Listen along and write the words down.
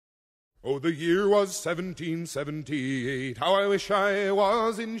Oh, the year was 1778. How I wish I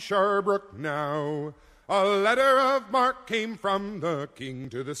was in Sherbrooke now. A letter of marque came from the king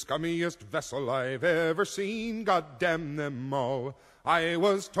to the scummiest vessel I've ever seen. God damn them all. I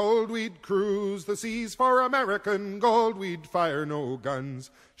was told we'd cruise the seas for American gold. We'd fire no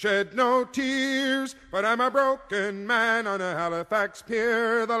guns, shed no tears. But I'm a broken man on a Halifax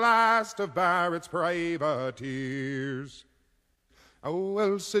pier, the last of Barrett's privateers. Oh,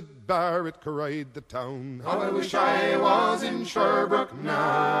 well, said Barrett, cried the town, how I wish I was in Sherbrooke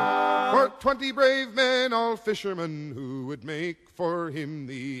now. For 20 brave men, all fishermen, who would make for him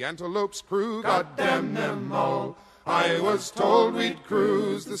the Antelope's crew. God damn them all. I was told we'd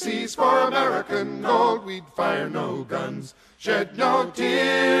cruise the seas for American gold. We'd fire no guns, shed no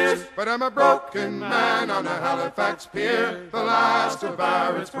tears. But I'm a broken man on a Halifax pier, the last of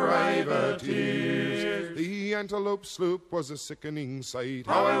Barrett's privateers. The Antelope sloop was a sickening sight.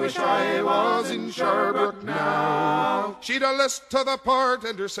 How I wish I was in Sherbrooke now. She'd a list to the port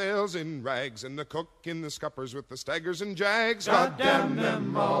and her sails in rags, and the cook in the scuppers with the staggers and jags. God damn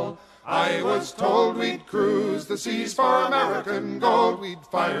them all. I was told we'd cruise the seas for American gold. We'd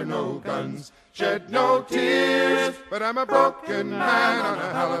fire no guns, shed no tears. But I'm a broken man on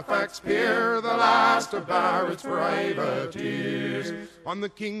a Halifax pier, the last of Barrett's privateers. On the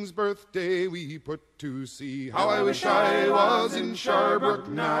King's birthday we put to sea. How I wish I was in Sherbrooke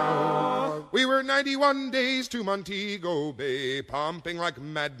now. We were 91 days to Montego Bay, pumping like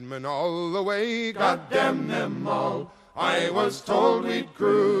madmen all the way. God damn them all. I was told we'd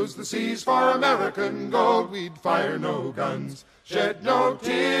cruise the seas for American gold. We'd fire no guns, shed no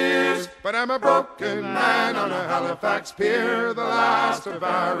tears. But I'm a broken man on a Halifax pier, the last of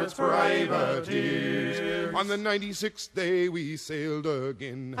Barrett's privateers. On the 96th day we sailed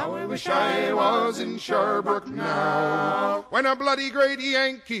again. How I wish I was in Sherbrooke now. When a bloody great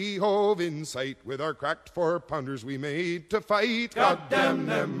Yankee hove in sight, with our cracked 4-pounders we made to fight. God damn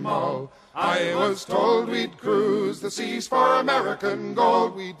them all. I was told we'd cruise the seas for American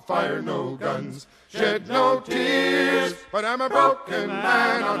gold. We'd fire no guns, shed no tears. But I'm a broken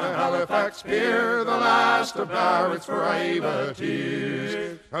man on a Halifax pier, the last of Barrett's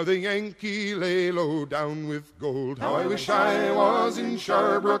privateers. Now the Yankee lay low down with gold. How I wish I was in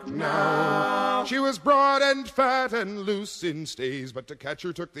Sherbrooke now. She was broad and fat and loose in stays, but to catch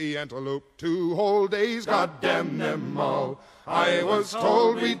her took the Antelope 2 whole days. God damn them all. I was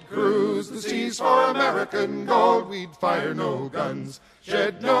told we'd cruise the seas for American gold. We'd fire no guns,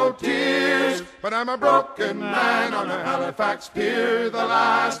 shed no tears. But I'm a broken man on a Halifax pier, the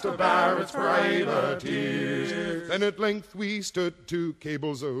last of Barrett's privateers. Then at length we stood 2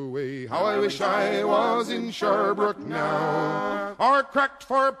 cables away. How I wish I was in Sherbrooke now. Our cracked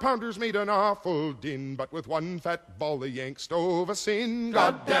 4-pounders made an awful din, but with one fat ball the Yanks stove us in.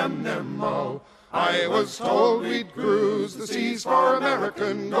 God damn them all. I was told we'd cruise the seas for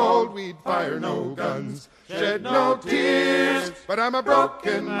American gold. We'd fire no guns, shed no tears. But I'm a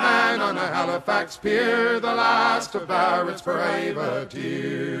broken man on a Halifax pier, the last of Barrett's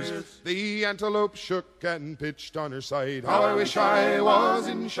privateers. The Antelope shook and pitched on her side. How I wish I was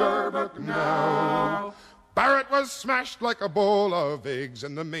in Sherbrooke now. Barrett was smashed like a bowl of eggs,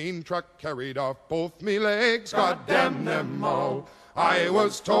 and the main truck carried off both me legs. God damn them all. I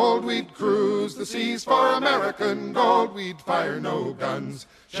was told we'd cruise the seas for American gold. We'd fire no guns,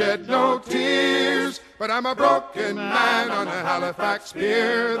 shed no tears. But I'm a broken man on a Halifax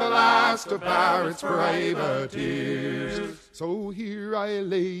pier, the last of Barrett's privateers. So here I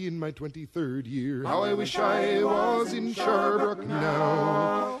lay in my 23rd year. How I wish I was in Sherbrooke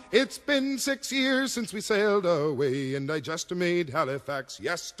now. It's been 6 years since we sailed away, and I just made Halifax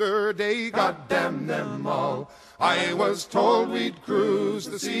yesterday. God damn them all. I was told we'd cruise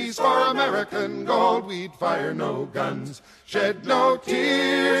the seas for American gold. We'd fire no guns, shed no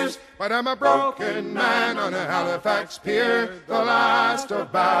tears. But I'm a broken man on a Halifax pier, the last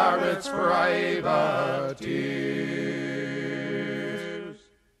of Barrett's privateers.